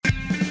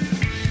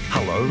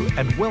Hello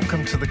and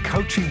welcome to the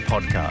Coaching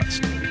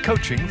Podcast,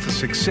 coaching for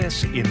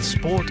success in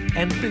sport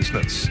and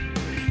business.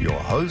 Your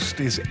host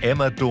is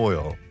Emma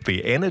Doyle,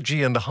 the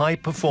energy and high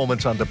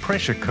performance under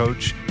pressure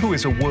coach who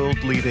is a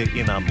world leader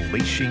in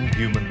unleashing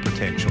human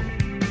potential.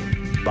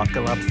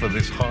 Buckle up for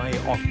this high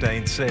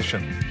octane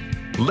session.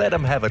 Let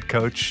 'em have it,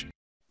 coach.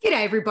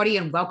 G'day, everybody,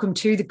 and welcome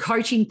to the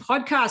Coaching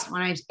Podcast.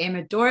 My name's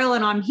Emma Doyle,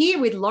 and I'm here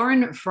with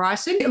Lauren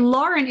Friarson.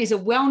 Lauren is a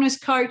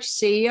wellness coach,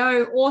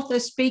 CEO, author,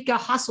 speaker,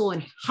 hustle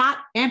and heart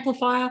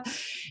amplifier.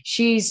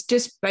 She's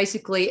just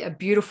basically a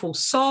beautiful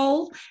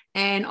soul.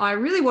 And I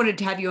really wanted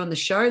to have you on the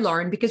show,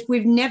 Lauren, because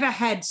we've never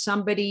had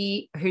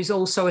somebody who's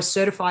also a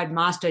certified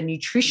master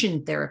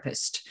nutrition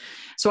therapist.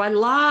 So I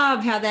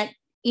love how that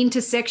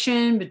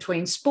intersection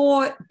between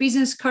sport,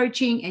 business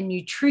coaching, and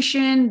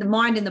nutrition, the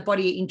mind and the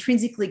body are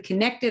intrinsically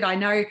connected. I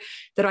know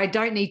that I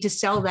don't need to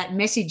sell that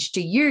message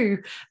to you,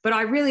 but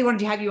I really wanted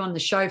to have you on the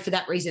show for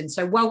that reason.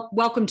 So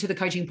welcome to the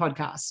Coaching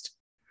Podcast.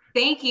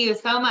 Thank you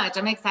so much.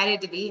 I'm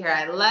excited to be here.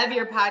 I love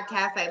your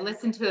podcast. I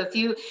listened to a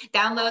few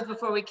downloads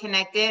before we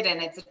connected,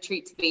 and it's a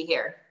treat to be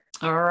here.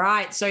 All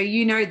right. So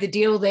you know the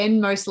deal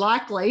then, most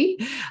likely.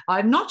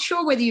 I'm not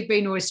sure whether you've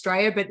been to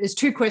Australia, but there's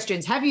two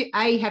questions. Have you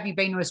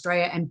been to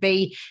Australia? And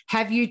B,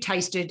 have you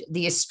tasted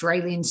the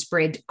Australian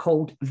spread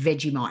called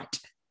Vegemite?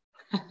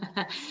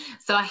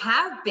 So I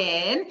have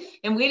been,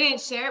 and we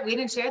didn't share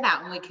that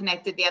when we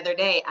connected the other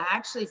day. I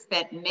actually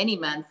spent many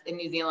months in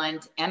New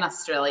Zealand and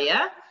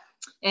Australia,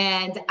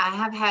 and I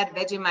have had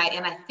Vegemite,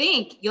 and I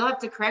think you'll have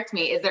to correct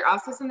me. Is there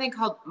also something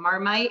called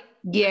Marmite?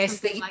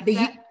 Yes,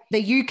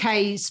 the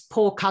UK's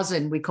poor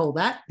cousin, we call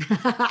that.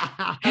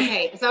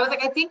 Okay, so I was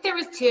like, I think there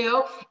was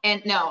two,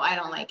 and no, I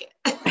don't like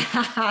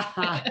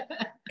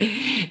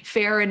it.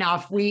 Fair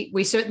enough.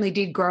 We certainly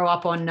did grow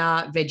up on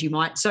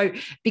Vegemite. So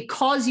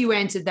because you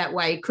answered that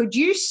way, could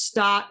you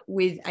start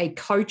with a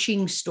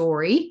coaching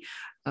story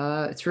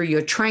through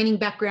your training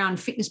background,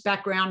 fitness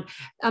background,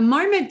 a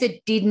moment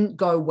that didn't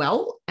go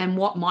well, and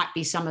what might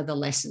be some of the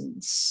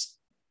lessons?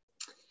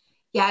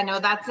 Yeah, no,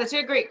 that's such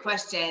a great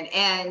question.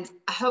 And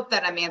I hope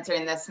that I'm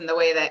answering this in the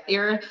way that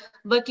you're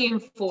looking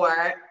for.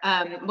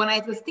 When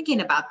I was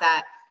thinking about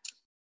that,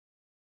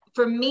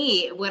 for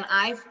me, when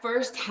I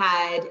first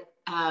had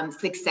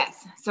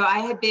success, so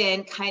I had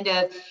been kind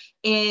of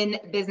in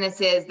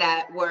businesses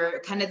that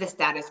were kind of the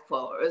status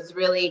quo. It was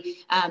really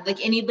like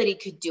anybody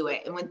could do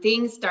it. And when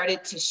things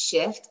started to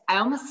shift, I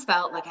almost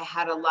felt like I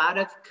had a lot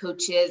of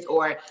coaches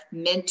or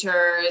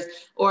mentors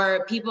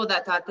or people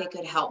that thought they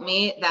could help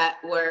me that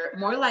were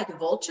more like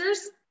vultures.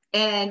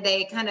 And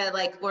they kind of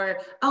like were,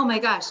 oh my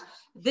gosh,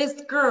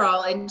 this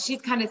girl, and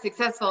she's kind of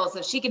successful,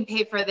 so she can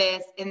pay for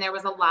this. And there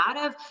was a lot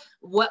of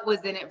what was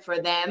in it for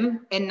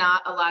them and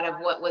not a lot of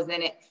what was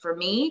in it for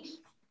me.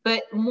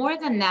 But more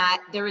than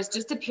that, there was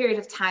just a period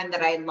of time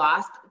that I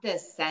lost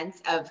this sense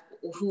of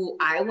who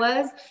I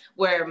was,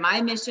 where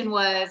my mission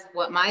was,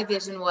 what my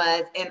vision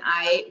was. And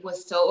I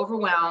was so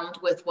overwhelmed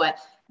with what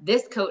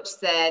this coach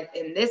said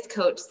and this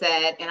coach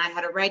said. And I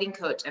had a writing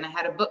coach, and I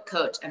had a book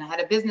coach, and I had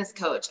a business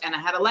coach, and I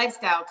had a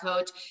lifestyle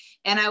coach.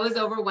 And I was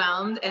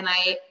overwhelmed. And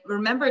I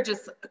remember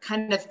just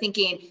kind of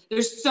thinking,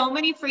 there's so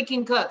many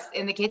freaking cooks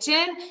in the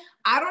kitchen.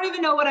 I don't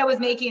even know what I was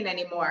making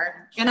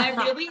anymore. And I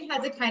really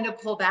had to kind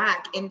of pull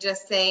back and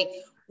just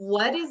say,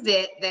 what is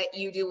it that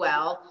you do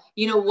well?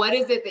 You know, what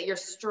is it that you're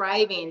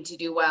striving to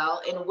do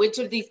well? And which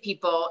of these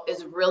people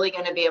is really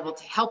going to be able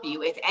to help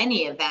you, if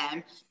any of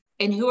them?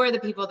 And who are the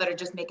people that are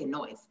just making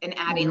noise and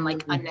adding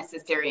like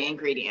unnecessary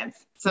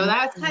ingredients? So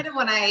that's kind of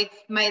when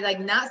my like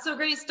not so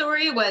great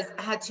story was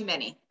I had too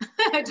many.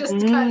 I just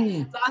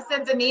saw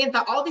sense of me and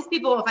thought all these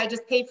people, if I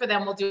just pay for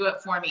them, will do it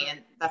for me.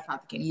 And that's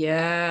not the case.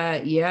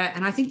 Yeah.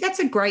 And I think that's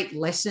a great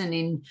lesson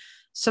in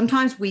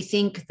sometimes we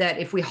think that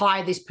if we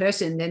hire this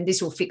person, then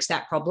this will fix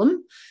that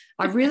problem.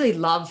 I really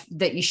love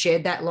that you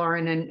shared that,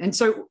 Lauren. And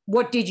so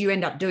what did you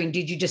end up doing?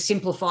 Did you just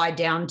simplify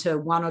down to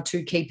one or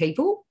two key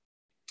people?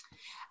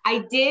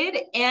 I did,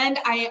 and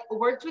I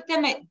worked with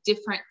them at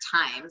different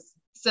times.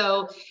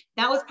 So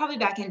that was probably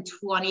back in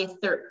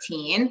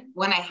 2013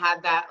 when I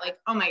had that, like,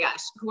 oh my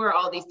gosh, who are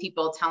all these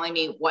people telling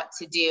me what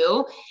to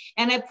do?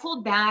 And I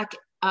pulled back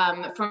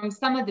from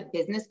some of the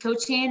business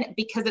coaching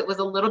because it was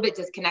a little bit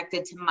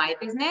disconnected to my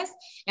business.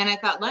 And I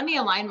thought, let me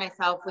align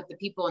myself with the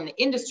people in the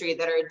industry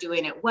that are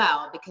doing it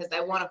well, because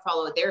I want to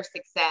follow their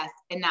success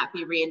and not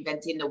be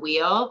reinventing the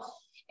wheel.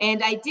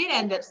 And I did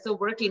end up still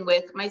working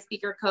with my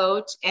speaker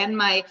coach and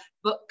my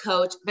book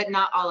coach, but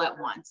not all at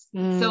once.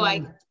 So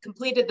I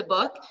completed the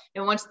book.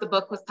 And once the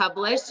book was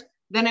published,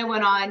 then I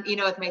went on,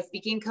 with my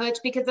speaking coach,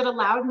 because it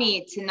allowed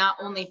me to not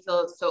only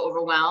feel so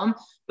overwhelmed,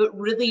 but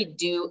really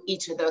do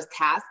each of those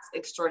tasks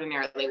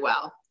extraordinarily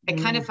well. I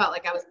kind of felt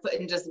like I was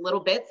putting just little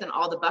bits in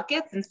all the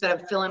buckets instead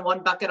of filling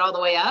one bucket all the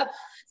way up.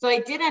 So I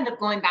did end up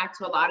going back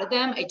to a lot of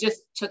them. It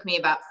just took me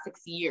about 6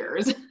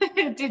 years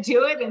to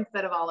do it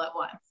instead of all at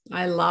once.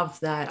 I love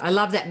that. I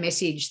love that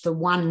message, the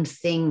one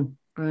thing,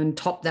 and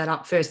top that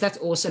up first. That's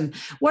awesome.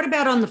 What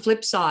about on the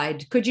flip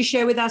side? Could you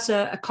share with us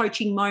a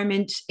coaching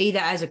moment, either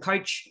as a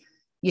coach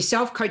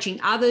yourself coaching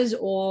others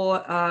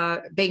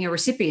or being a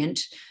recipient,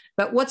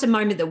 but what's a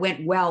moment that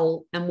went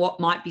well and what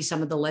might be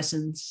some of the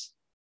lessons?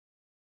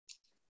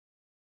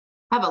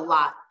 I have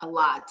a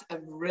lot of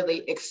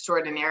really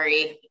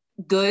extraordinary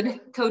good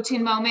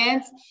coaching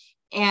moments.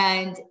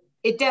 And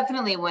it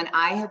definitely, when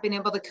I have been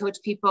able to coach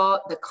people,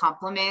 the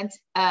compliment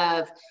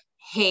of,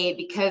 hey,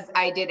 because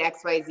I did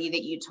XYZ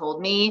that you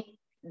told me,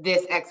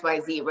 this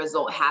XYZ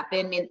result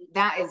happened. And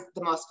that is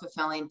the most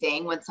fulfilling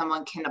thing, when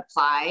someone can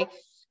apply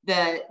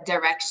the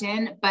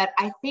direction. But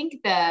I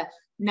think the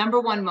number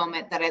one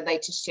moment that I'd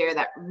like to share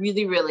that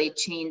really, really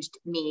changed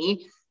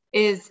me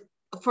is,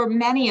 for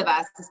many of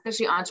us,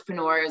 especially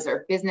entrepreneurs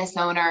or business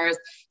owners,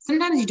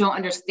 sometimes you don't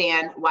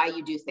understand why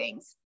you do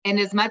things. And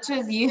as much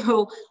as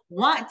you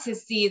want to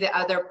see the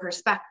other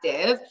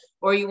perspective,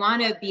 or you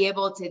want to be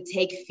able to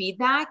take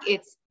feedback,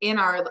 it's in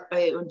our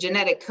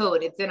genetic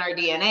code, it's in our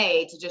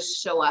DNA to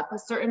just show up a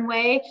certain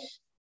way.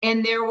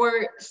 And there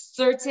were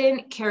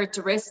certain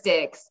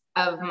characteristics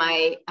of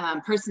my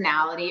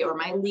personality or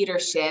my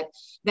leadership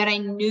that I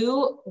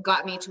knew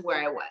got me to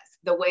where I was.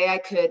 The way I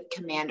could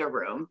command a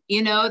room,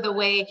 the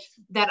way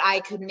that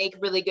I could make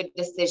really good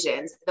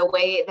decisions, the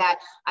way that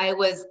I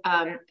was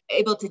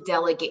able to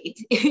delegate,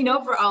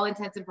 for all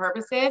intents and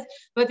purposes.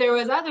 But there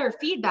was other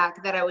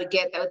feedback that I would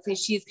get that would say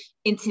she's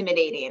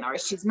intimidating or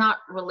she's not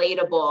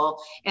relatable.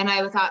 And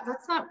I thought,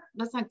 that's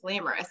not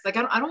glamorous. Like,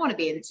 I don't want to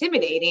be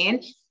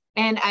intimidating.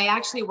 And I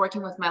actually,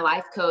 working with my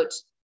life coach,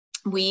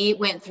 we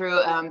went through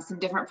some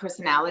different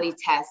personality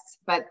tests,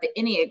 but the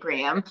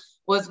Enneagram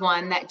was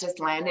one that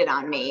just landed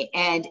on me,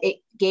 and it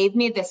gave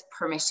me this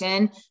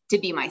permission to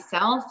be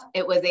myself.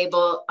 It was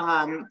able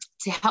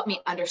to help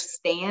me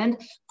understand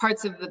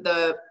parts of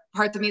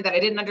me that I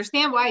didn't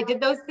understand why I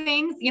did those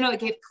things. It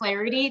gave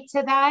clarity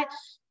to that.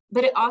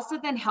 But it also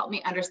then helped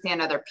me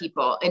understand other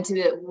people and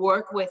to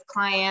work with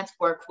clients,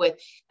 work with,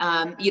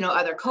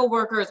 other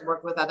coworkers,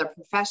 work with other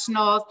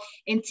professionals,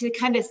 and to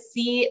kind of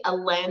see a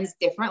lens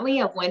differently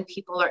of when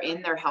people are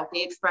in their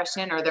healthy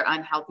expression or their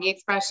unhealthy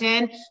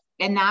expression.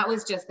 And that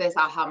was just this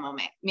aha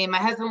moment. I mean, my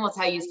husband will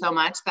tell you so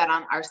much that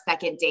on our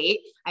second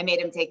date, I made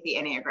him take the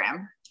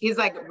Enneagram. He's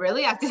like,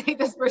 really? I have to take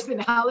this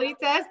personality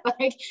test,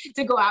 like,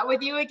 to go out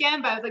with you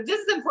again? But I was like, this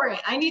is important.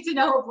 I need to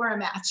know if we're a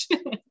match.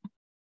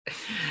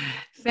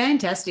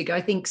 Fantastic.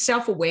 I think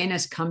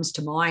self-awareness comes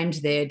to mind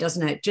there,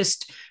 doesn't it?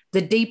 Just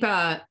the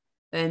deeper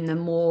and the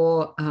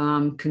more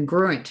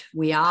congruent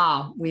we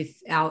are with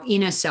our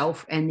inner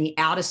self and the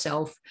outer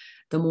self,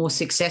 the more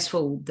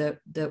successful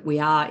that we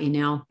are in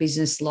our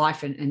business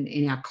life and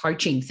in our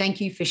coaching. Thank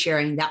you for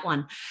sharing that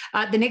one.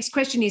 The next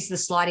question is the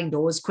sliding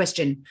doors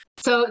question.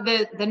 So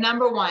the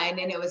number one,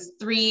 and it was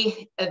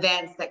 3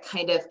 events that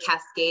kind of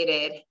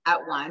cascaded at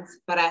once,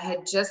 but I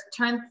had just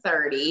turned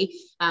 30.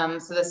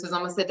 So this was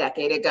almost a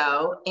decade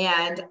ago.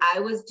 And I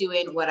was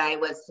doing what I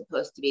was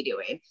supposed to be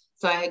doing.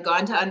 So I had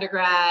gone to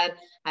undergrad,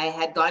 I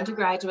had gone to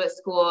graduate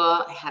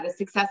school, I had a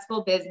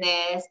successful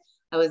business.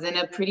 I was in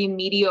a pretty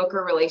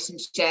mediocre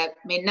relationship.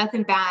 I mean,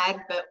 nothing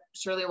bad, but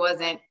surely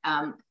wasn't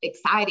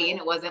exciting.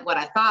 It wasn't what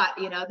I thought,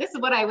 this is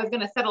what I was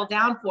going to settle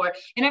down for.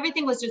 And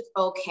everything was just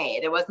okay.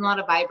 There wasn't a lot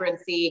of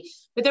vibrancy,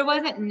 but there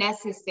wasn't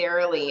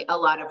necessarily a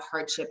lot of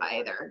hardship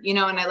either, and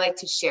I like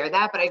to share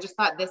that, but I just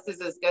thought this is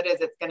as good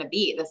as it's going to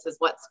be. This is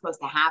what's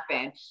supposed to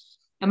happen.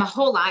 And my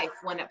whole life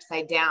went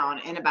upside down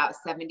in about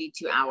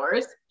 72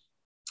 hours.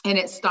 And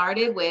it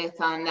started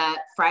with, on that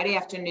Friday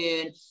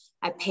afternoon,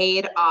 I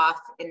paid off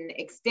an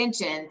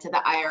extension to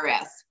the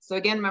IRS. So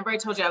again, remember I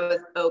told you I was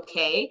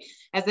okay.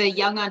 As a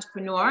young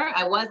entrepreneur,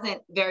 I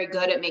wasn't very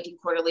good at making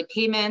quarterly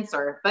payments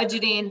or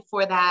budgeting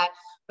for that,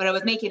 but I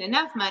was making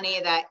enough money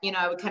that,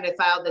 I would kind of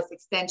file this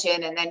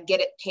extension and then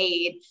get it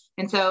paid.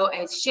 And so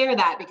I share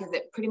that because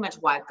it pretty much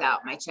wiped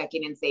out my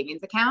checking and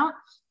savings account.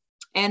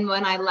 And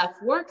when I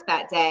left work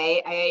that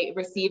day, I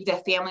received a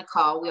family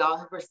call. We all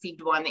have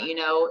received one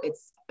that,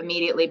 it's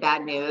immediately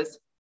bad news.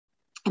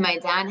 And my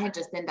dad had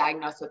just been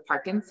diagnosed with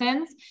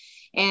Parkinson's.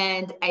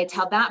 And I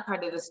tell that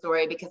part of the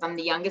story because I'm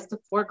the youngest of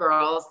 4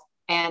 girls.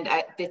 And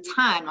at the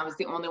time, I was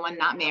the only one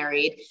not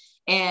married.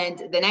 And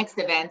the next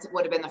event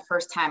would have been the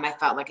first time I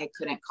felt like I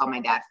couldn't call my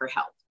dad for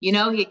help. He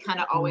kind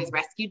of always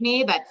rescued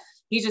me, but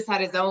he just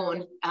had his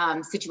own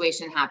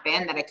situation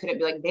happen that I couldn't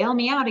be like, bail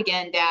me out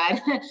again,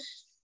 Dad.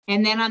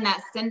 And then on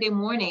that Sunday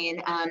morning,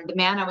 the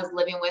man I was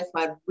living with,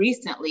 who I'd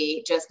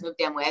recently just moved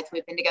in with,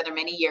 we've been together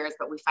many years,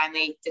 but we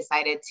finally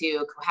decided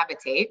to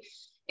cohabitate,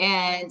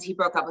 and he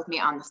broke up with me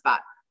on the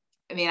spot.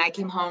 I mean, I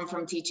came home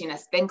from teaching a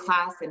spin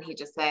class and he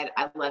just said,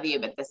 I love you,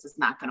 but this is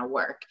not going to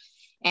work.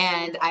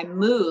 And I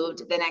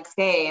moved the next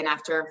day, and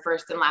after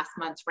first and last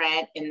month's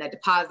rent and the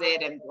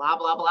deposit and blah,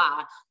 blah,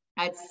 blah,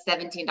 I had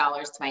 $17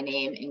 to my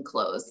name in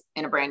clothes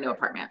in a brand new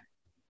apartment.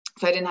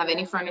 So I didn't have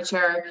any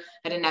furniture.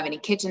 I didn't have any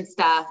kitchen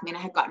stuff. I mean, I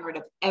had gotten rid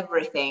of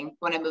everything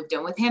when I moved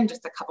in with him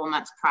just a couple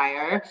months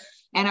prior.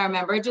 And I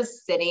remember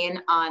just sitting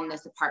on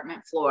this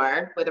apartment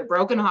floor with a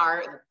broken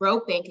heart, a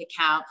broke bank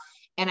account.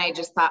 And I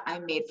just thought,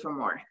 I'm made for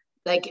more.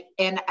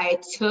 And I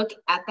took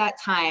at that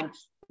time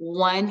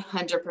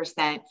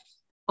 100%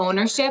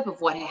 ownership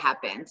of what had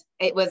happened.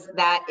 It was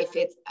that if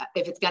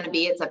it's going to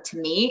be, it's up to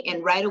me.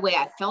 And right away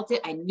I felt it,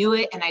 I knew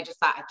it. And I just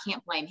thought, I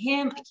can't blame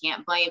him. I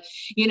can't blame,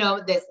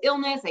 this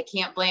illness. I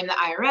can't blame the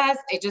IRS.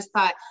 I just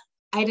thought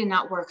I did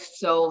not work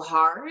so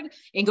hard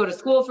and go to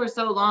school for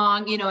so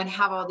long, and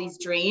have all these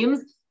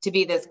dreams to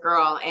be this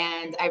girl.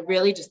 And I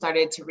really just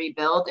started to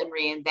rebuild and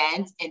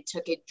reinvent and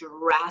took a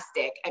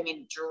drastic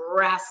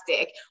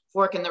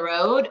fork in the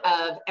road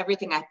of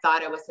everything I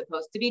thought I was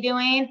supposed to be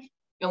doing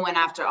and went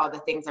after all the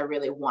things I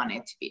really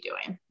wanted to be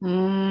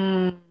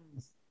doing.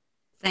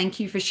 Thank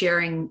you for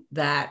sharing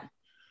that.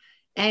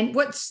 And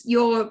what's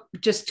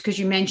just because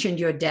you mentioned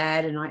your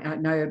dad, and I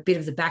know a bit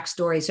of the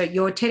backstory. So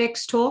your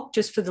TEDx talk,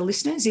 just for the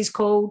listeners, is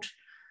called?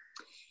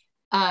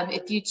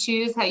 If you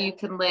choose how you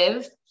can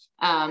live,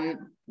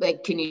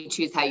 can you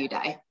choose how you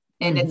die?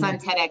 And it's on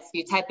TEDx. If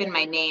you type in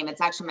my name,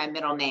 it's actually my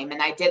middle name.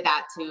 And I did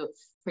that to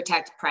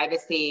protect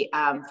privacy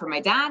for my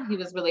dad. He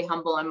was really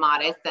humble and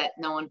modest that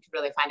no one could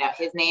really find out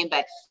his name.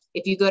 But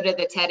if you go to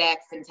the TEDx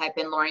and type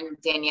in Lauren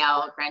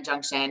Danielle Grand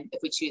Junction, if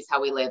we choose how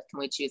we live, can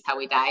we choose how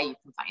we die? You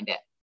can find it.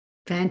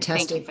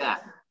 Fantastic. Thank you for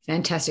that.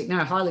 Fantastic. No,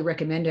 I highly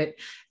recommend it.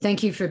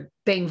 Thank you for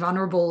being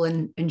vulnerable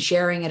and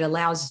sharing. It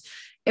allows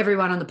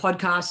everyone on the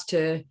podcast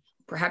to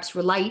perhaps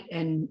relate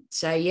and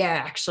say,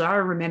 yeah, actually, I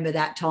remember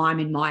that time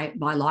in my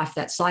life,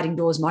 that sliding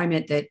doors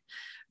moment that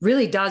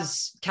really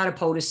does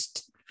catapult us,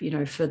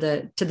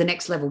 to the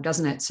next level,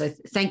 doesn't it? So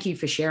thank you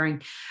for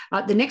sharing.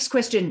 The next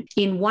question,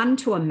 in 1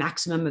 to a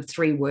maximum of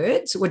 3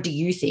 words, what do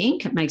you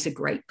think makes a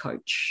great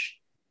coach?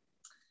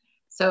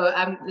 So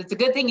it's a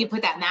good thing you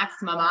put that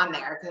maximum on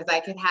there, because I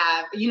could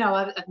have,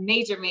 a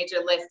major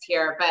list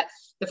here. But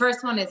the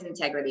first one is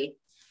integrity.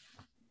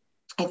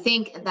 I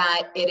think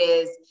that it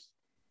is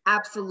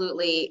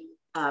absolutely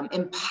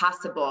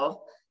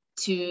impossible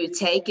to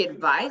take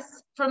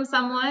advice from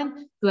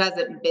someone who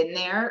hasn't been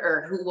there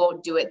or who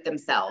won't do it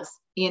themselves,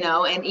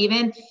 and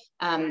even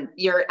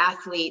your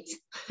athlete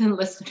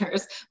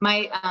listeners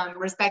might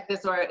respect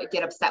this or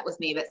get upset with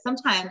me. But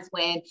sometimes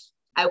when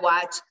I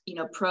watch,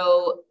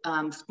 pro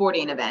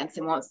sporting events,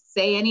 and won't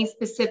say any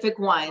specific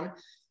one,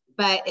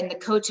 and the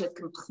coaches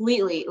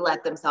completely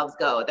let themselves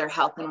go, their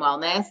health and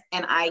wellness.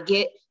 And I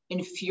get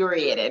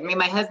infuriated. I mean,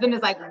 my husband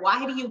is like,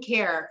 why do you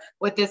care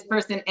what this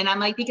person? And I'm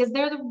like, because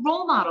they're the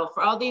role model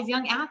for all these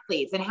young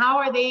athletes. And how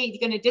are they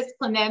going to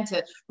discipline them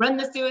to run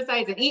the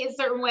suicides and eat a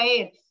certain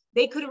way? And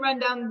they could run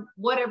down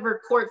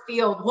whatever court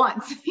field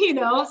once,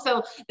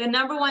 So the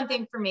number one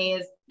thing for me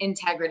is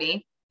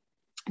integrity.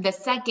 The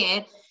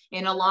second,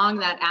 and along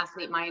that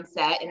athlete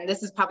mindset, and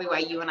this is probably why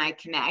you and I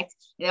connect,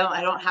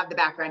 I don't have the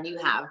background you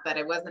have, but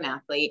I was an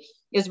athlete,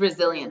 is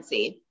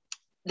resiliency.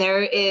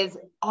 There is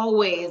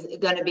always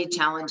going to be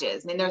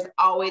challenges. I mean, there's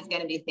always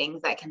going to be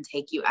things that can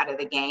take you out of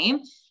the game,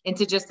 and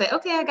to just say,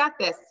 okay, I got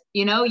this.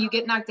 You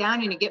get knocked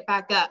down and you get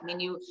back up. I mean,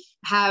 you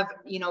have,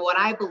 what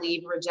I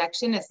believe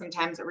rejection is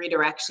sometimes a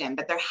redirection,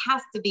 but there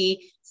has to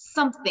be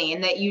something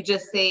that you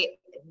just say,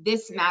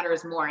 this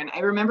matters more. And I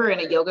remember in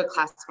a yoga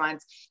class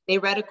once, they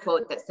read a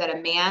quote that said,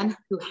 a man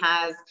who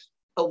has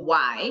a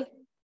why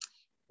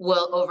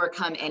will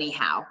overcome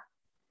anyhow.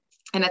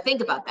 And I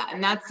think about that.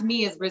 And that to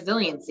me is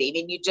resiliency. I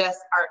mean, you just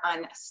are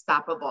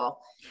unstoppable.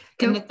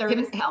 And the third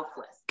is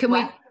selfless. Can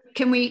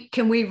we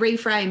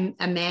reframe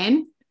a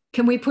man?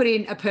 Can we put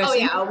in a person? Oh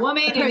yeah, a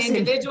woman, an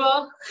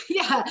individual.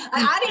 Yeah,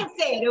 I didn't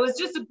say it. It was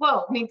just a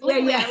quote. I mean,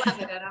 clearly I love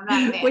it, and I'm not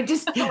a man.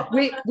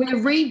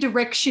 We're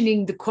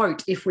redirectioning the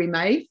quote, if we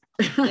may.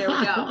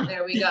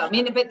 There we go. I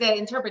mean, but the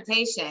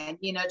interpretation,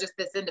 just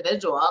this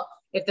individual,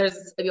 if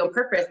there's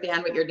purpose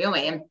behind what you're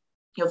doing,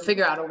 you'll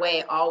figure out a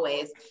way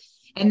always.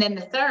 And then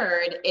the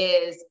third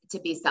is to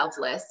be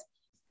selfless.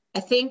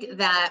 I think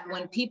that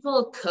when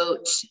people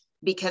coach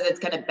because it's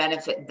going to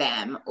benefit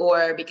them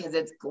or because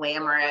it's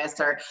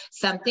glamorous or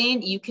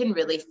something, you can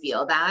really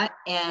feel that.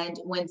 And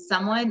when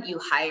someone you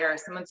hire,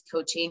 someone's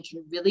coaching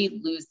can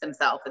really lose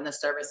themselves in the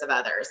service of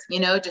others,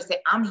 just say,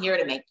 I'm here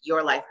to make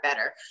your life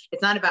better.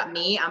 It's not about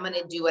me. I'm going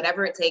to do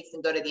whatever it takes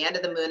and go to the end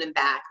of the moon and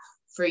back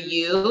for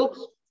you.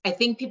 I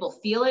think people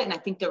feel it, and I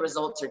think the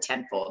results are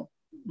tenfold.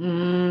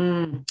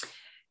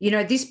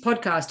 This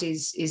podcast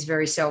is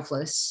very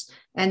selfless.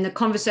 And the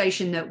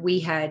conversation that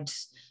we had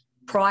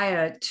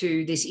prior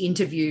to this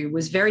interview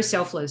was very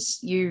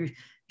selfless. You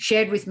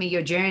shared with me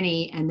your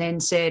journey and then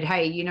said,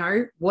 hey,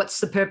 what's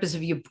the purpose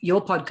of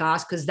your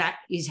podcast? Because that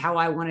is how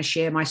I want to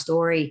share my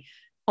story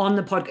on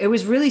the podcast. It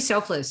was really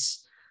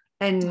selfless.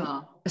 And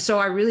so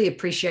I really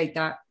appreciate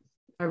that.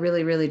 I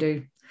really, really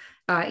do.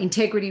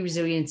 Integrity,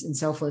 resilience, and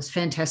selfless.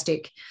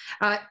 Fantastic.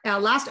 Our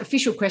last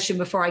official question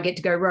before I get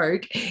to go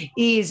rogue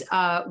is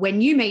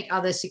when you meet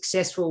other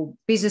successful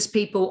business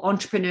people,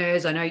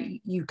 entrepreneurs, I know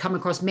you come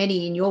across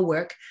many in your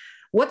work,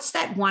 what's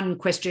that one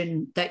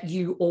question that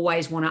you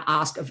always want to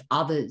ask of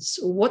others?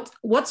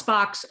 What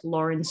sparks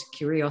Lauren's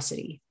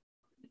curiosity?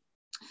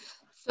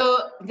 So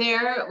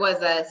there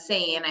was a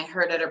saying I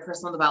heard at a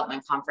personal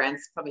development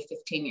conference probably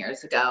 15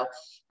 years ago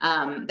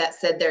that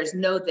said, there's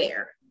no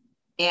there.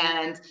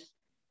 And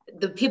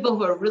the people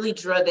who are really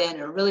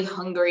driven and really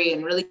hungry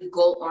and really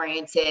goal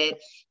oriented,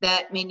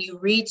 that when you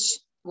reach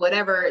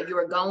whatever you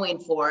were going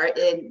for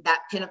in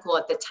that pinnacle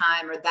at the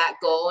time or that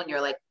goal, and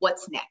you're like,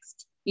 what's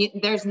next?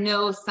 There's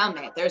no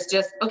summit. There's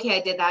just, okay,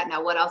 I did that.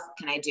 Now what else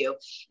can I do?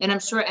 And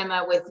I'm sure,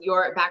 Emma, with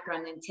your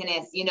background in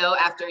tennis,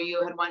 after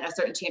you had won a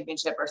certain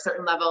championship or a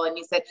certain level and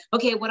you said,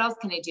 okay, what else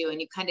can I do?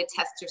 And you kind of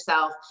test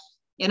yourself.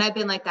 And I've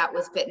been like that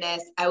with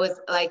fitness. I was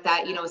like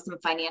that, with some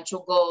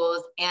financial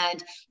goals,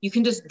 and you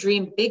can just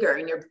dream bigger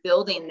and you're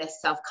building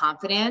this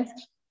self-confidence.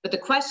 But the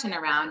question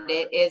around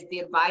it is the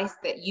advice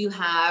that you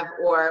have,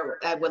 or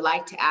I would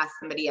like to ask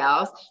somebody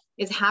else,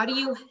 is how do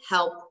you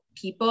help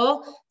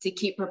people to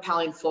keep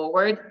propelling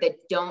forward that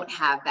don't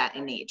have that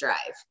innate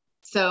drive?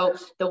 So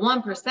the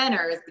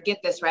 1%ers get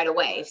this right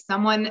away. If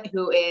someone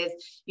who is,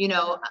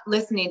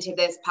 listening to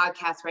this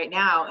podcast right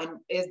now and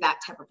is that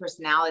type of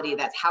personality,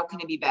 that's how can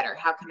I be better?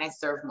 How can I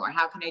serve more?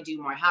 How can I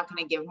do more? How can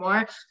I give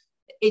more?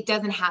 It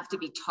doesn't have to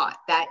be taught.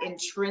 That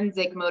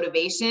intrinsic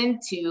motivation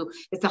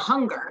it's a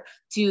hunger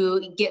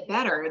to get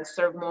better and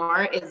serve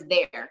more is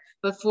there.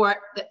 But for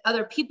the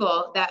other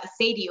people that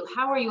say to you,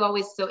 how are you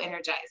always so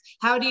energized?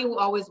 How do you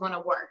always want to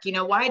work?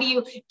 Why do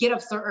you get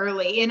up so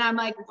early? And I'm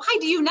like, why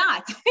do you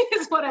not?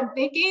 Is what I'm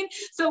thinking.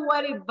 So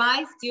what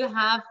advice do you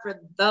have for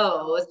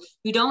those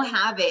who don't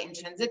have it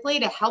intrinsically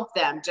to help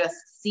them just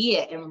see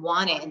it and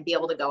want it and be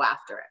able to go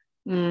after it?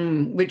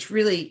 Which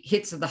really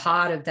hits at the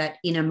heart of that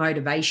inner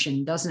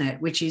motivation, doesn't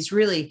it? Which is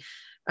really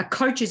a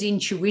coach's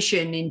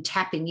intuition in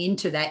tapping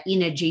into that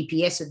inner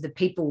GPS of the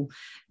people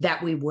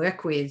that we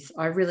work with.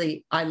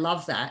 I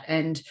love that.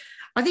 And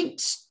I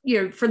think,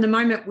 from the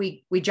moment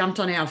we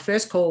jumped on our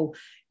first call,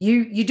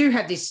 you do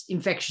have this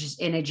infectious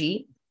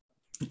energy,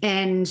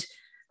 and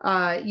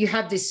you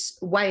have this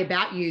way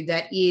about you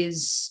that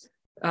is,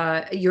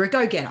 you're a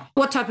go-getter.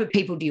 What type of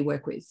people do you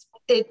work with?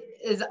 It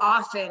is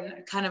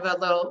often kind of a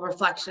little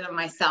reflection of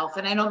myself.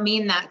 And I don't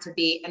mean that to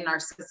be a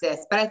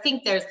narcissist, but I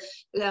think there's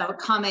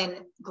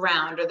common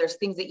ground, or there's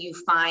things that you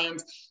find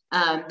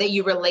that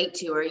you relate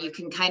to, or you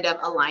can kind of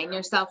align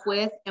yourself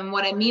with. And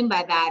what I mean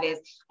by that is,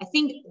 I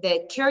think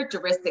the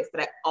characteristics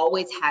that I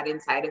always had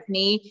inside of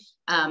me,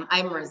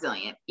 I'm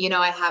resilient.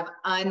 I have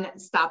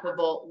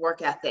unstoppable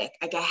work ethic.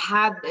 Like, I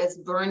have this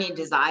burning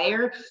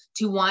desire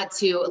to want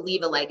to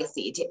leave a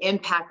legacy, to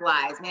impact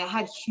lives. I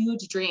had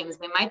huge dreams.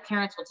 My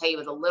parents will tell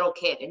you as a little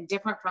kid, and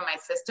different from my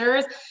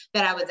sisters,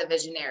 that I was a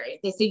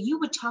visionary. They say, you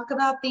would talk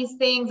about these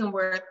things, and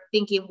we're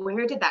thinking,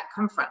 where did that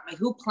come from?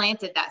 Who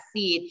planted that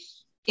seed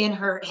in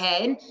her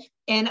head?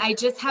 And I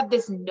just have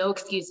this no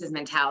excuses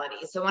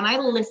mentality. So when I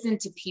listen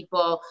to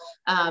people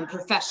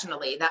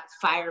professionally that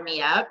fire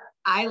me up,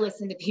 I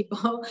listen to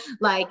people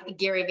like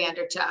Gary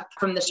Vaynerchuk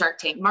from the Shark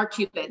Tank, Mark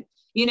Cuban,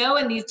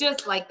 and these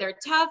just like, they're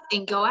tough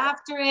and go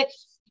after it.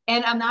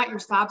 And I'm not your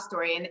sob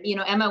story. And,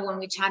 Emma, when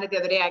we chatted the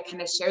other day, I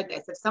kind of shared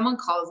this. If someone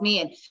calls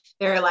me and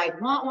they're like,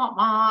 wah, wah,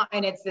 wah,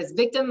 and it's this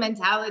victim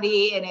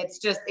mentality and it's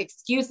just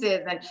excuses.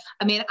 And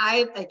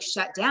I like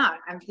shut down.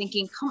 I'm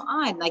thinking, come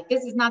on, like,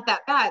 this is not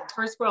that bad.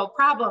 First world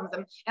problems.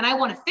 And I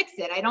want to fix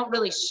it. I don't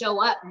really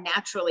show up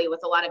naturally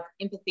with a lot of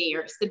empathy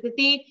or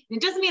sympathy. And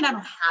it doesn't mean I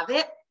don't have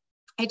it.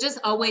 I just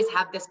always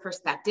have this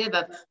perspective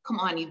of, come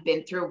on, you've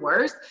been through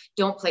worse.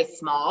 Don't play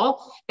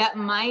small. That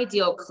my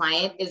ideal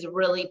client is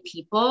really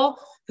people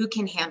who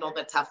can handle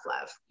the tough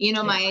love.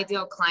 My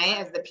ideal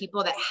client is the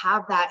people that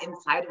have that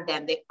inside of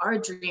them. They are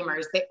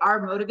dreamers. They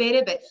are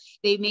motivated, but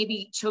they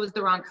maybe chose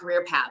the wrong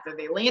career path, or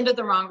they landed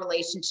the wrong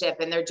relationship.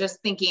 And they're just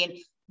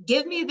thinking,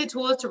 give me the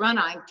tools to run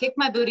on, kick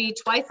my booty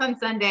twice on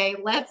Sunday,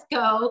 let's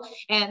go.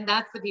 And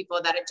that's the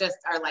people that just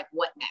are like,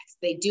 what next?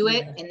 They do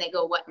it and they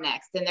go, what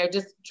next? And they're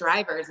just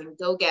drivers and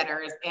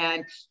go-getters.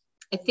 And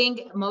I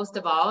think most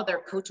of all,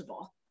 they're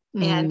coachable.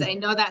 And I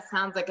know that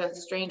sounds like a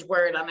strange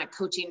word on a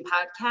coaching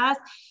podcast,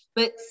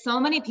 but so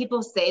many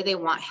people say they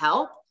want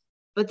help,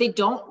 but they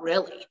don't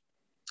really.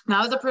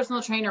 Now, I was a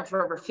personal trainer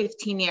for over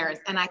 15 years,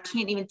 and I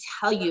can't even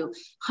tell you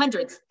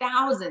hundreds,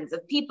 thousands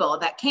of people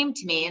that came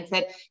to me and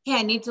said, hey,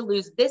 I need to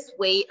lose this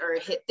weight or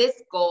hit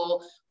this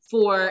goal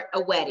for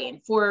a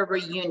wedding, for a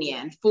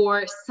reunion,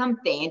 for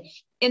something.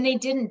 And they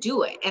didn't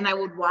do it. And I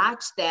would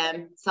watch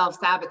them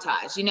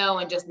self-sabotage,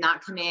 and just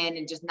not come in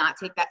and just not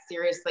take that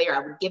seriously. Or I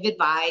would give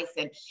advice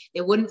and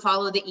they wouldn't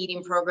follow the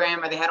eating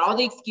program, or they had all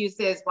the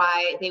excuses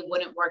why they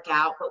wouldn't work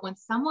out. But when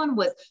someone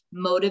was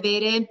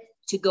motivated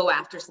to go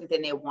after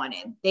something they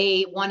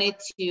wanted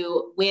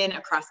to win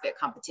a CrossFit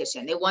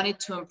competition. They wanted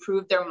to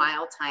improve their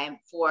mile time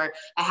for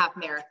a half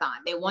marathon.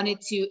 They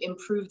wanted to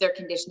improve their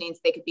conditioning so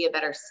they could be a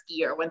better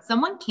skier. When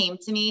someone came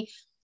to me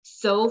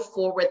so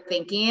forward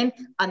thinking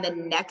on the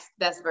next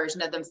best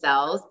version of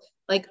themselves,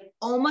 like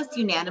almost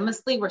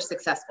unanimously were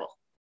successful.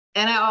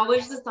 And I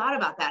always just thought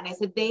about that. And I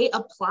said, they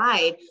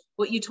applied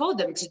what you told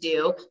them to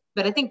do,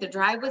 but I think the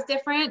drive was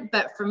different.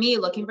 But for me,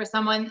 looking for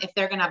someone, if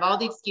they're going to have all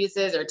the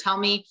excuses or tell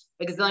me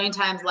a gazillion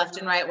times left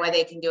and right why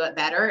they can do it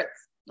better,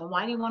 then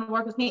why do you want to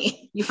work with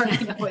me? You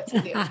already know what to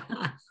do.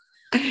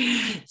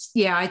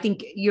 Yeah, I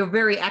think you're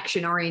very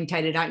action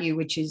orientated, aren't you?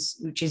 Which is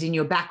in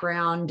your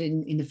background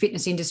in the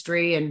fitness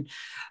industry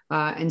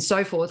and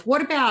so forth.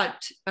 What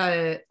about?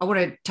 I want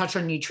to touch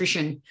on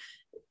nutrition.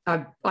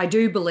 I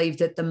do believe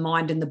that the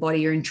mind and the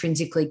body are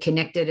intrinsically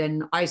connected,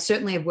 and I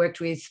certainly have worked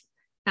with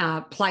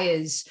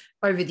players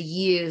over the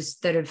years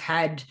that have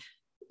had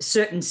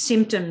certain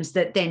symptoms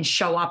that then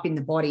show up in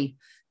the body.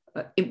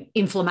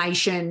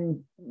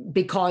 Inflammation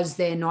because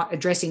they're not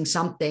addressing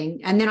something.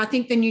 And then I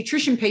think the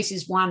nutrition piece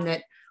is one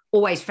that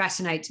always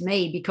fascinates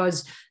me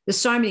because there's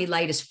so many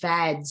latest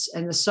fads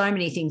and there's so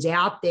many things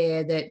out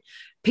there that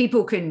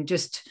people can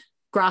just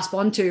grasp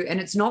onto, and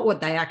it's not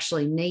what they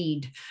actually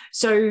need.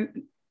 So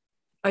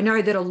I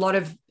know that a lot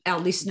of our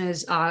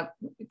listeners are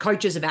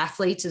coaches of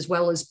athletes as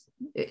well as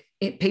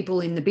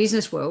people in the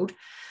business world.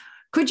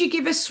 Could you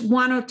give us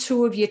one or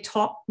two of your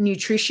top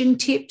nutrition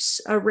tips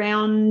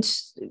around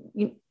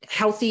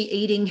healthy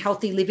eating,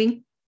 healthy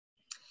living?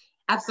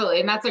 Absolutely.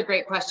 And that's a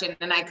great question.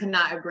 And I could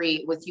not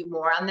agree with you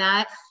more on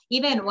that.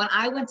 Even when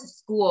I went to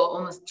school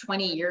almost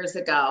 20 years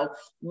ago,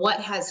 what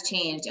has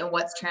changed and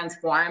what's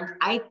transformed?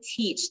 I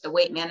teach the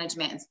weight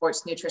management and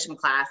sports nutrition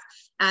class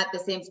at the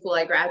same school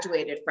I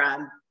graduated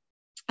from.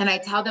 And I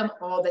tell them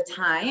all the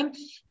time,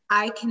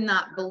 I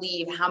cannot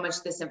believe how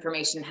much this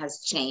information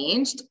has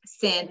changed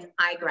since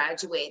I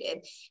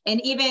graduated.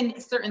 And even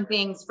certain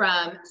things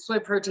from soy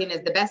protein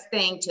is the best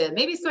thing to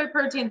maybe soy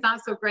protein is not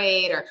so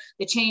great, or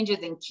the changes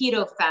in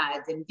keto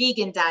fads and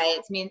vegan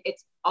diets. I mean,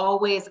 it's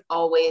always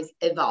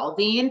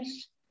evolving.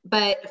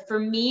 But for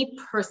me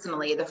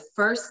personally, the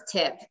first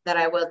tip that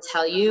I will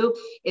tell you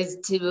is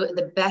to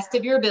the best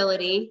of your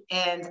ability.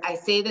 And I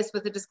say this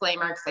with a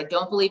disclaimer because I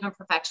don't believe in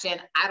perfection.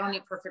 I don't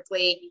eat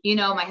perfectly. You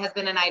know, my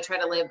husband and I try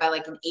to live by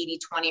like an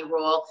 80-20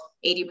 rule,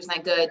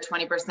 80% good,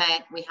 20%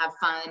 we have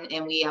fun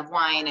and we have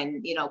wine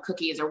and, you know,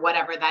 cookies or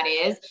whatever that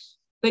is.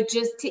 But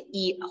just to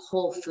eat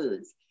whole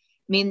foods.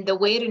 I mean, the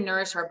way to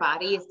nourish our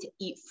body is to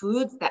eat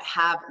foods that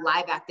have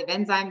live active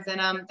enzymes in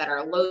them, that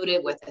are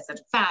loaded with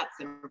essential fats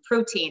and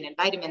protein and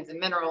vitamins and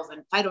minerals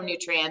and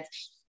phytonutrients.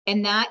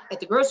 And that at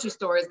the grocery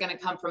store is going to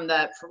come from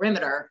the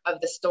perimeter of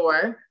the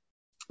store.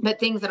 But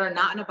things that are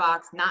not in a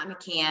box, not in a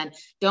can,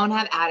 don't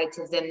have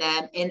additives in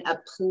them, in a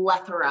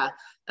plethora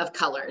of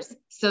colors.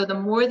 So the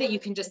more that you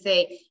can just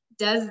say,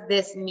 does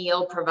this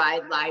meal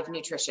provide live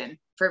nutrition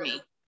for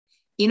me?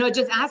 You know,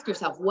 just ask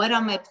yourself, what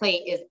on my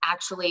plate is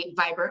actually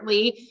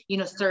vibrantly, you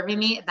know, serving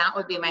me? That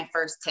would be my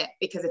first tip.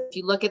 Because if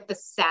you look at the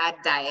SAD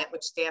diet,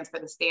 which stands for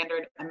the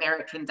Standard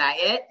American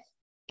Diet,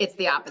 it's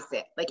the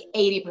opposite. Like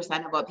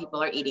 80% of what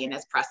people are eating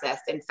is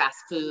processed and fast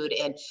food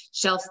and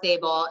shelf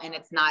stable, and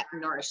it's not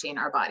nourishing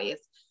our bodies.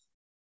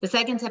 The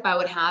second tip I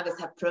would have is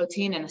have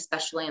protein, and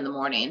especially in the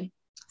morning.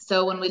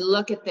 So when we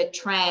look at the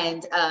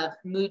trend of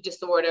mood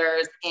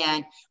disorders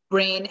and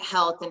brain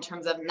health in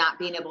terms of not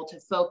being able to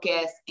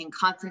focus and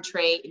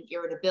concentrate and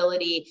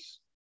irritability,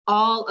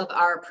 all of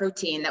our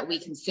protein that we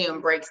consume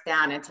breaks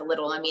down into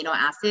little amino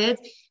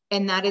acids.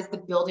 And that is the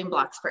building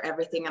blocks for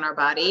everything in our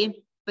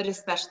body, but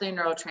especially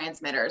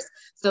neurotransmitters.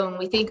 So when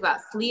we think about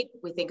sleep,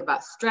 we think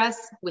about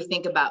stress, we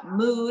think about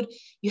mood,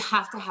 you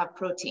have to have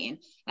protein.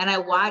 And I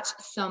watch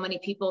so many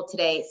people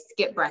today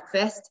skip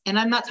breakfast. And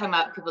I'm not talking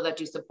about people that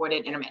do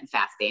supported intermittent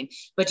fasting,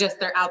 but just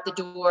they're out the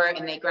door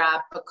and they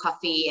grab a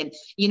coffee and,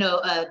 you know,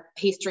 a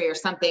pastry or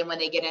something when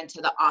they get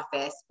into the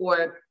office,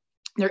 or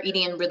they're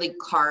eating really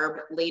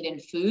carb-laden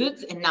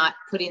foods and not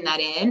putting that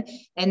in.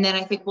 And then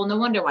I think, well, no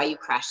wonder why you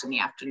crash in the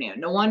afternoon.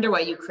 No wonder why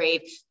you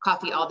crave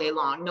coffee all day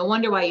long. No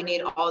wonder why you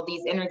need all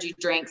these energy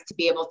drinks to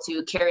be able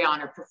to carry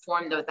on or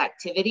perform those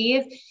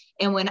activities.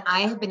 And when I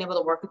have been able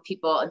to work with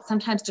people and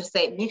sometimes just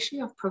say, make sure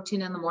you have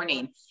protein in the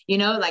morning, you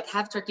know, like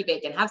have turkey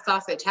bacon, have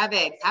sausage, have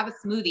eggs, have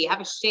a smoothie,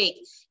 have a shake.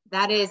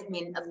 That is, I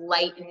mean,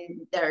 light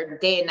and their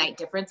day and night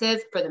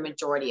differences for the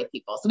majority of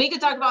people. So we could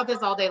talk about this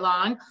all day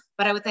long,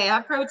 but I would say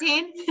have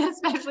protein,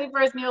 especially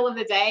first meal of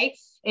the day,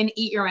 and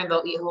eat your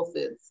rainbow, eat whole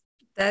foods.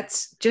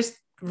 That's just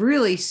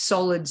really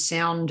solid,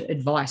 sound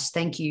advice.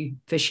 Thank you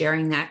for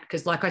sharing that.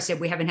 Because like I said,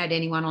 we haven't had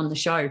anyone on the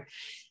show,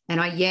 and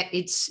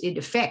it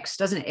affects,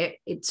 doesn't it?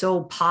 It's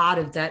all part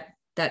of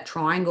that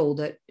triangle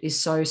that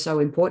is so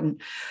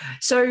important.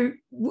 So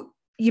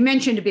you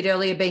mentioned a bit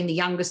earlier being the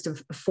youngest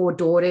of 4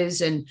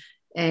 daughters, and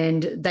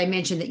they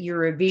mentioned that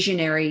you're a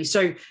visionary.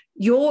 So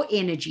your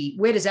energy,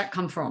 where does that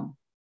come from?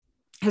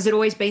 Has it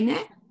always been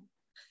there?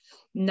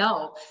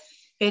 No,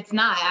 it's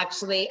not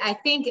actually. I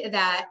think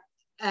that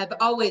I've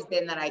always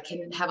been that I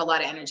can have a lot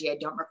of energy. I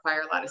don't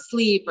require a lot of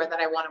sleep, or that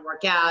I want to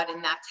work out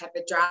and that type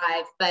of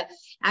drive. But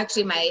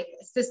actually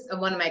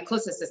one of my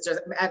closest sisters,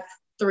 I have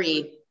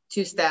 3,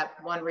 2-step,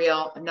 1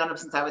 real, I've known her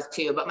since I was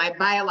 2, but my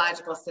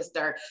biological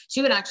sister,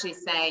 she would actually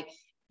say,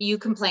 you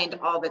complained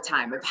all the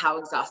time of how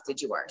exhausted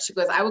you were. She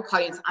goes, I would call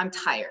you and say,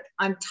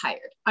 I'm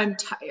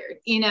tired.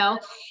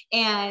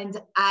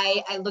 And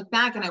I look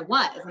back and I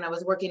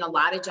was working a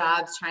lot of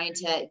jobs trying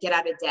to get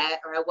out of debt,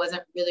 or I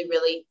wasn't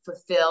really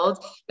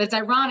fulfilled. But it's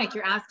ironic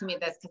you're asking me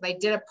this, because I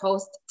did a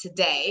post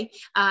today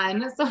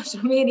on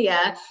social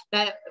media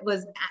that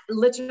was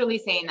literally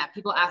saying that.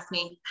 People ask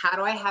me, how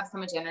do I have so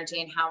much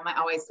energy and how am I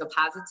always so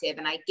positive?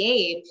 And I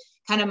gave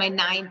kind of my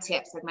 9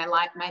 tips, like my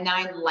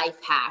 9 life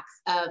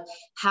hacks of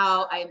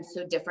how I am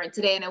so different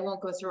today. And I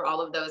won't go through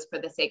all of those for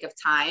the sake of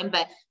time,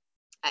 but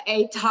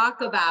I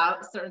talk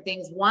about certain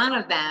things. One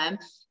of them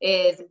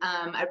is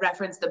I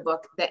reference the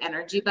book, The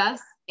Energy Bus,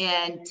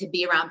 and to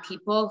be around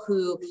people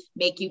who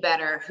make you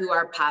better, who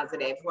are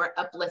positive, who are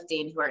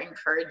uplifting, who are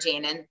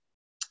encouraging. And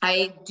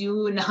I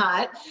do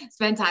not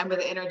spend time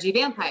with energy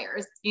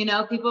vampires,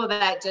 people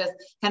that just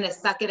kind of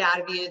suck it out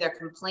of you. They're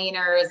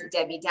complainers,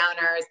 Debbie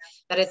Downers.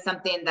 That is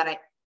something that I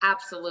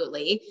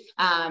absolutely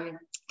kind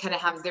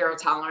of have zero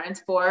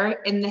tolerance for.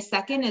 And the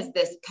second is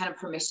this kind of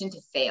permission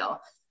to fail.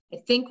 I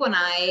think when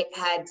I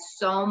had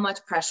so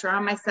much pressure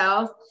on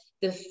myself,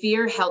 the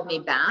fear held me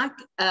back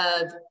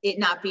of it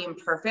not being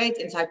perfect.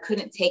 And so I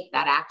couldn't take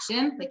that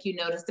action, like you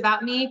noticed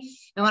about me.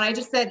 And when I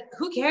just said,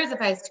 who cares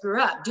if I screw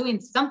up? Doing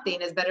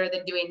something is better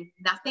than doing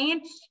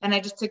nothing. And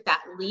I just took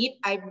that leap.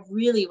 I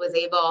really was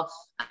able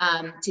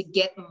to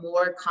get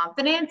more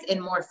confidence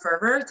and more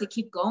fervor to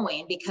keep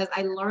going, because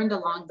I learned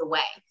along the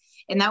way.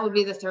 And that would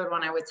be the third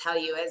one I would tell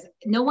you, is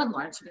no one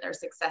learns from their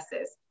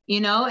successes,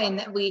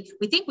 and we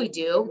think we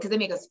do because they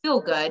make us feel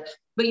good,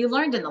 but you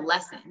learned in the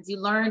lessons, you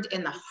learned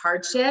in the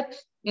hardship.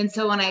 And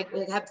so when I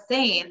kept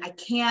saying, I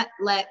can't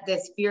let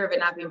this fear of it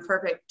not being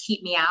perfect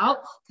keep me out,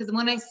 because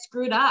when I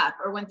screwed up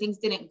or when things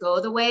didn't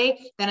go the way,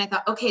 then I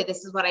thought, okay,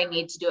 this is what I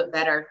need to do it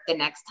better the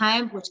next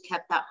time, which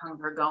kept that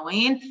hunger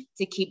going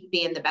to keep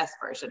being the best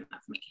version of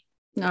me.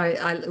 No,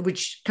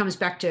 which comes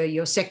back to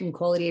your second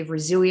quality of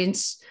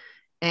resilience.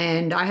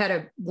 And I had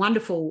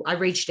I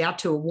reached out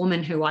to a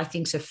woman who I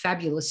think is a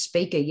fabulous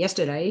speaker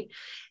yesterday,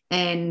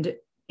 and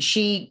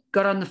she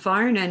got on the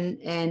phone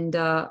and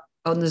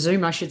on the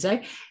Zoom, I should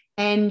say.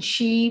 And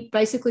she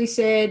basically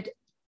said,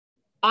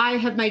 I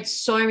have made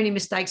so many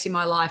mistakes in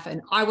my life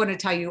and I want to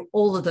tell you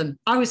all of them.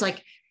 I was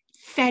like,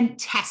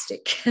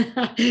 fantastic.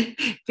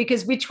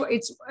 Because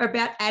it's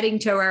about adding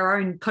to our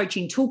own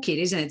coaching toolkit,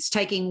 isn't it? It's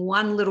taking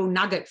one little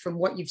nugget from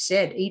what you've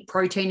said, eat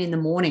protein in the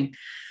morning,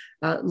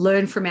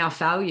 learn from our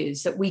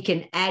failures, that we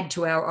can add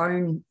to our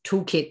own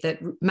toolkit that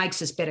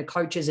makes us better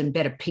coaches and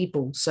better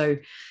people. So,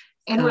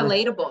 and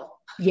relatable.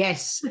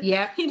 Yes.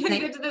 Yeah. You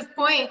get to this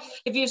point,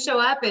 if you show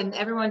up and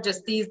everyone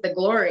just sees the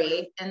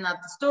glory and not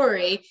the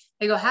story,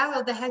 they go,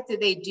 how the heck did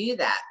they do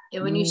that?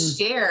 And when you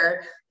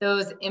share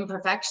those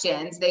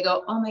imperfections, they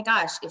go, oh my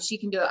gosh, if she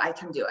can do it, I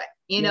can do it.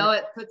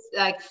 It puts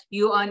like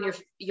you on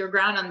your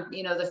ground on,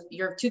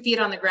 your 2 feet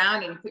on the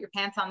ground, and you put your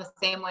pants on the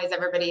same way as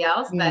everybody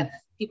else, that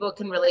people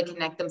can really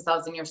connect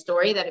themselves in your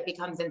story, that it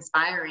becomes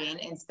inspiring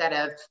instead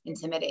of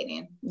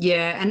intimidating.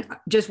 Yeah. And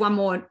just one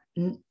more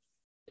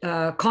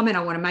comment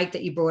I want to make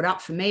that you brought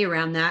up for me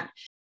around that.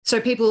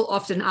 So people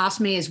often ask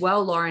me as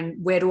well, Lauren,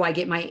 where do I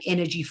get my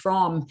energy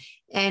from?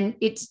 And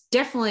it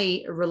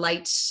definitely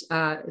relates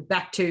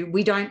back to,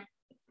 we don't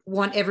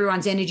want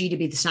everyone's energy to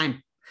be the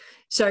same.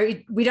 So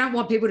we don't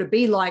want people to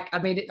be like,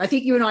 I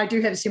think you and I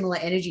do have similar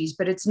energies,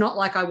 but it's not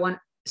like I want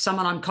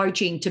someone I'm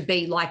coaching to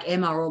be like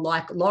Emma or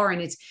like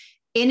Lauren.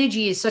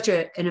 Energy is such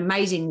an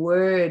amazing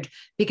word,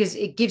 because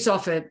it gives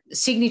off a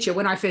signature.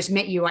 When I first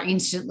met you, I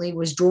instantly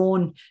was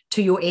drawn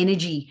to your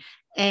energy.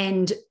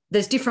 And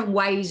there's different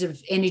ways of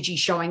energy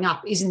showing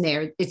up, isn't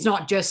there? It's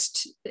not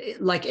just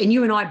like, and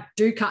you and I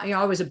do,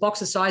 I was a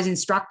boxercise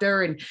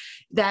instructor, and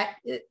that,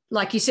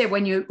 like you said,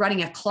 when you're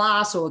running a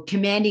class or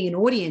commanding an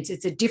audience,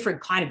 it's a different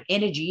kind of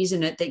energy,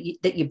 isn't it,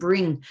 that you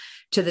bring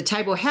to the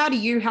table. How do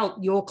you help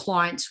your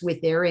clients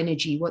with their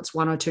energy? What's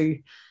one or two,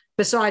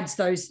 besides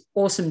those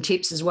awesome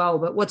tips as well,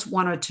 but what's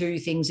one or two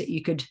things that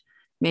you could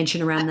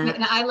mention around that?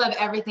 And I love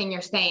everything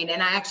you're saying.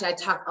 And I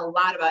talk a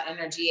lot about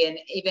energy, and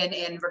even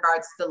in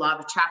regards to the law of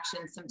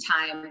attraction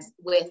sometimes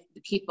with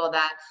the people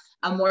that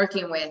I'm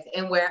working with,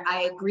 and where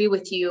I agree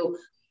with you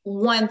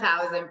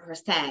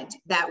 1000%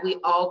 that we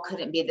all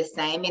couldn't be the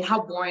same. And how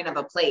boring of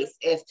a place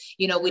if,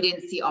 we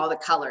didn't see all the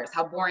colors,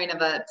 how boring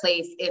of a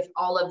place if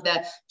all of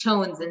the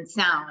tones and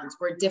sounds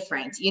were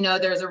different.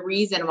 There's a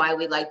reason why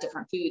we like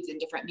different foods and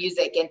different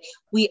music, and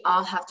we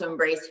all have to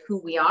embrace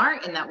who we are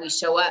and that we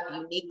show up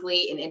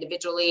uniquely and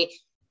individually.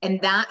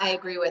 And that I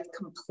agree with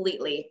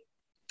completely.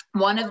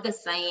 One of the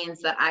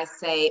sayings that I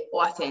say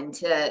often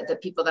to the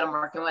people that I'm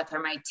working with or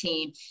my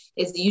team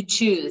is, you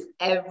choose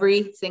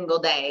every single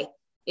day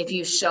if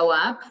you show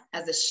up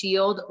as a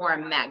shield or a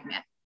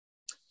magnet.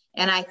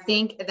 And I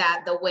think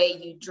that the way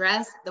you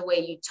dress, the way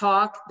you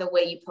talk, the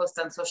way you post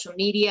on social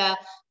media,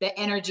 the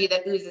energy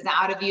that oozes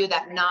out of you,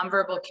 that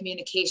nonverbal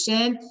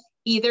communication,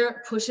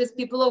 either pushes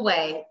people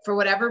away for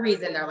whatever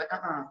reason. They're like,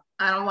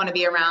 I don't want to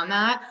be around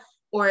that.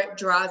 or it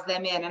draws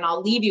them in. And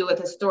I'll leave you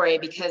with a story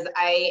because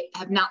I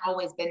have not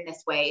always been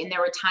this way. And there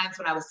were times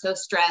when I was so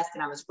stressed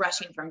and I was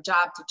rushing from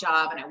job to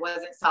job and I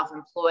wasn't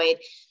self-employed.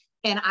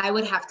 And I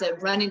would have to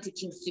run into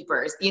King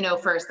Supers,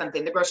 for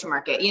something, the grocery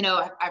market,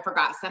 I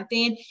forgot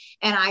something.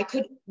 And I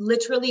could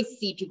literally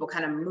see people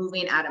kind of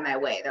moving out of my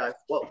way. They're like,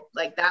 whoa,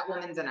 like that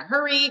woman's in a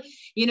hurry,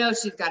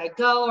 she's got to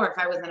go. Or if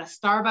I was in a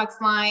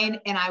Starbucks line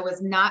and I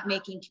was not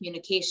making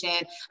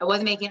communication, I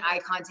wasn't making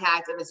eye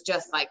contact. It was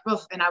just like,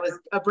 oof, and I was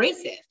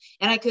abrasive.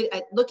 And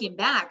looking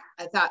back,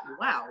 I thought,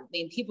 wow,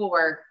 people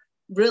were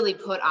really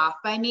put off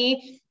by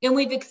me. And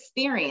we've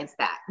experienced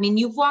that.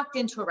 You've walked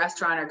into a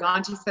restaurant or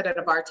gone to sit at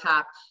a bar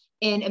top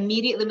and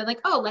immediately been like,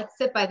 oh, let's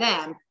sit by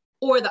them.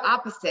 Or the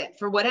opposite,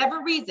 for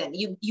whatever reason,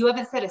 you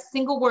haven't said a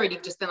single word.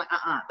 You've just been like,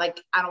 like,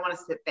 I don't want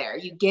to sit there.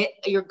 You get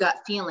your gut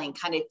feeling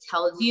kind of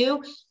tells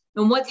you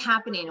and what's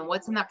happening and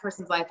what's in that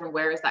person's life and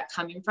where is that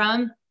coming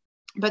from.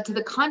 But to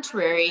the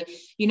contrary,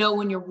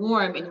 when you're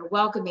warm and you're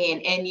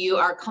welcoming and you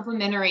are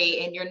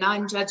complimentary and you're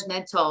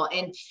non-judgmental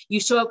and you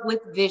show up with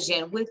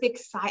vision, with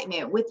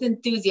excitement, with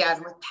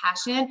enthusiasm, with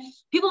passion,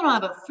 people don't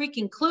have a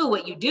freaking clue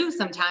what you do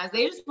sometimes.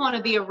 They just want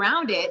to be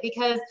around it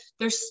because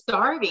they're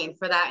starving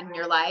for that in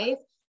your life.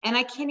 And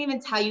I can't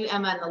even tell you,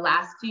 Emma, in the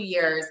last few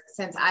years,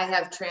 since I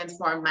have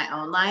transformed my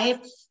own life,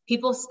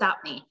 people stop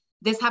me.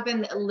 This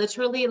happened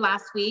literally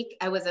last week.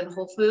 I was in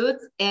Whole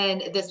Foods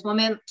and this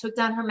woman took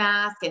down her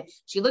mask and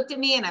she looked at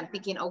me and I'm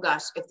thinking, oh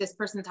gosh, if this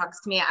person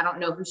talks to me, I don't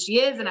know who she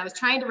is. And I was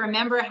trying to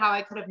remember how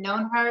I could have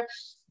known her.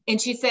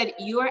 And she said,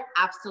 you are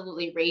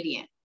absolutely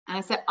radiant. And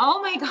I said,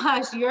 oh my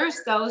gosh, you're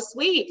so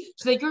sweet.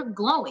 She's like, you're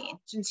glowing.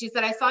 And she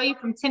said, I saw you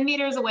from 10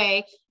 meters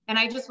away and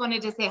I just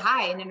wanted to say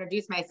hi and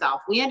introduce myself.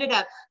 We ended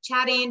up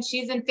chatting.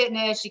 She's in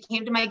fitness. She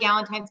came to my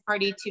Galentine's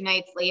party 2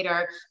 nights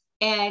later.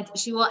 And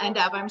she will end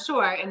up, I'm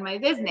sure, in my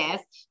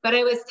business. But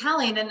I was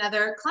telling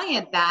another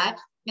client that,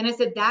 and I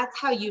said, that's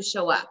how you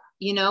show up.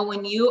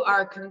 When you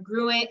are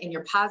congruent and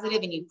you're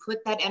positive and you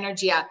put that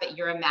energy out that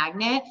you're a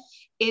magnet,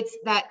 it's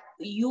that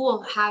you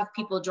will have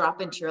people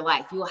drop into your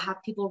life. You will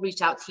have people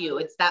reach out to you.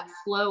 It's that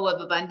flow of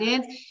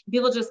abundance.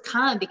 People just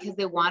come because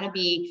they want to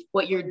be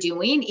what you're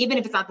doing, even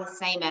if it's not the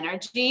same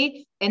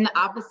energy. And the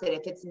opposite,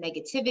 if it's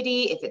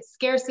negativity, if it's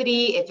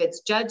scarcity, if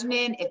it's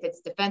judgment, if it's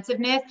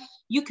defensiveness,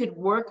 you could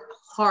work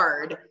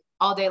hard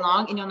all day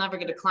long and you'll never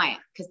get a client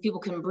because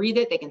people can breathe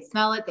it, they can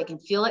smell it, they can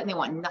feel it, and they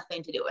want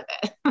nothing to do with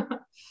it.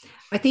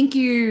 I think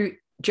you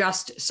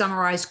just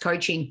summarized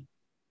coaching.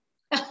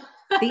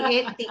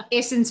 The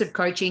essence of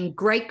coaching.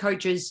 Great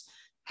coaches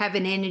have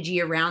an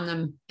energy around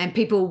them and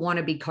people want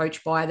to be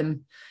coached by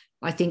them.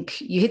 I think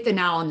you hit the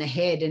nail on the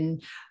head.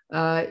 And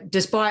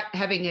despite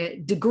having a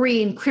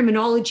degree in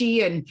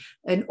criminology and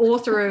an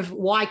author of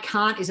Why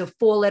Can't is a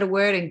 4-letter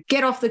word and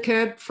get off the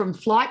curb from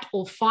flight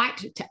or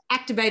fight to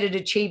activated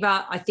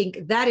achiever, I think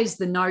that is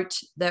the note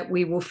that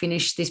we will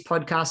finish this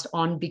podcast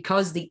on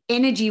because the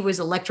energy was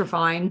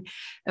electrifying,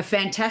 a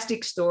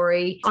fantastic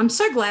story. I'm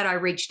so glad I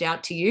reached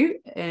out to you,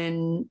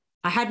 and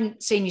I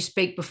hadn't seen you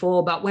speak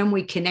before, but when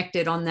we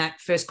connected on that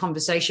first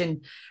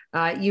conversation,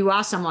 you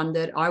are someone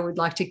that I would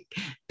like to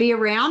be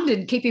around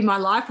and keep in my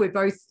life. We're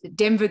both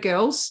Denver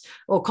girls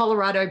or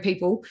Colorado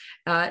people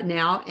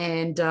now.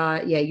 And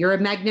you're a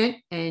magnet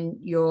and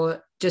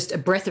you're just a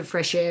breath of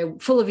fresh air,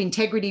 full of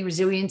integrity,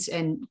 resilience,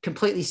 and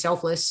completely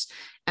selfless.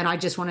 And I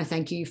just want to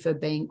thank you for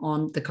being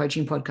on the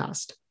Coaching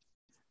Podcast.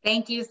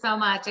 Thank you so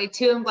much. I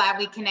too am glad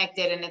we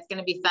connected, and it's going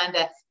to be fun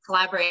to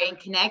collaborate and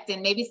connect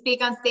and maybe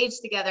speak on stage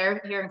together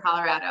here in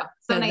Colorado.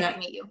 So nice to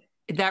meet you.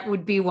 That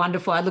would be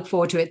wonderful. I look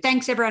forward to it.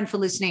 Thanks everyone for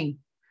listening.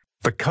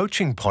 The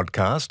Coaching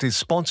Podcast is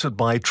sponsored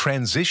by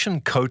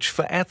Transition Coach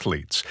for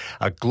Athletes,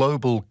 a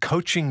global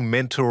coaching,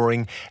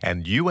 mentoring,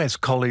 and U.S.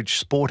 college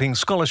sporting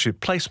scholarship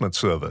placement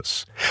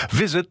service.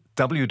 Visit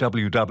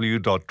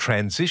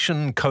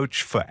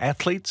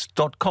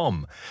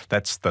www.transitioncoachforathletes.com.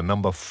 That's the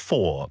number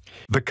 4.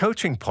 The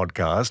Coaching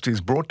Podcast is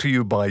brought to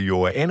you by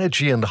your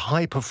energy and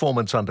high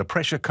performance under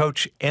pressure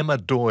coach, Emma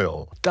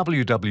Doyle.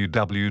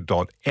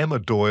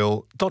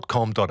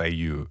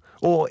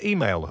 www.emmadoyle.com.au or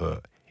email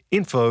her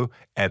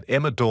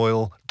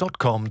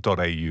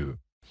info@emmadoyle.com.au.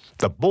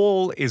 The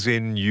ball is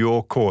in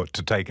your court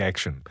to take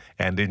action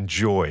and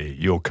enjoy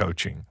your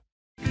coaching.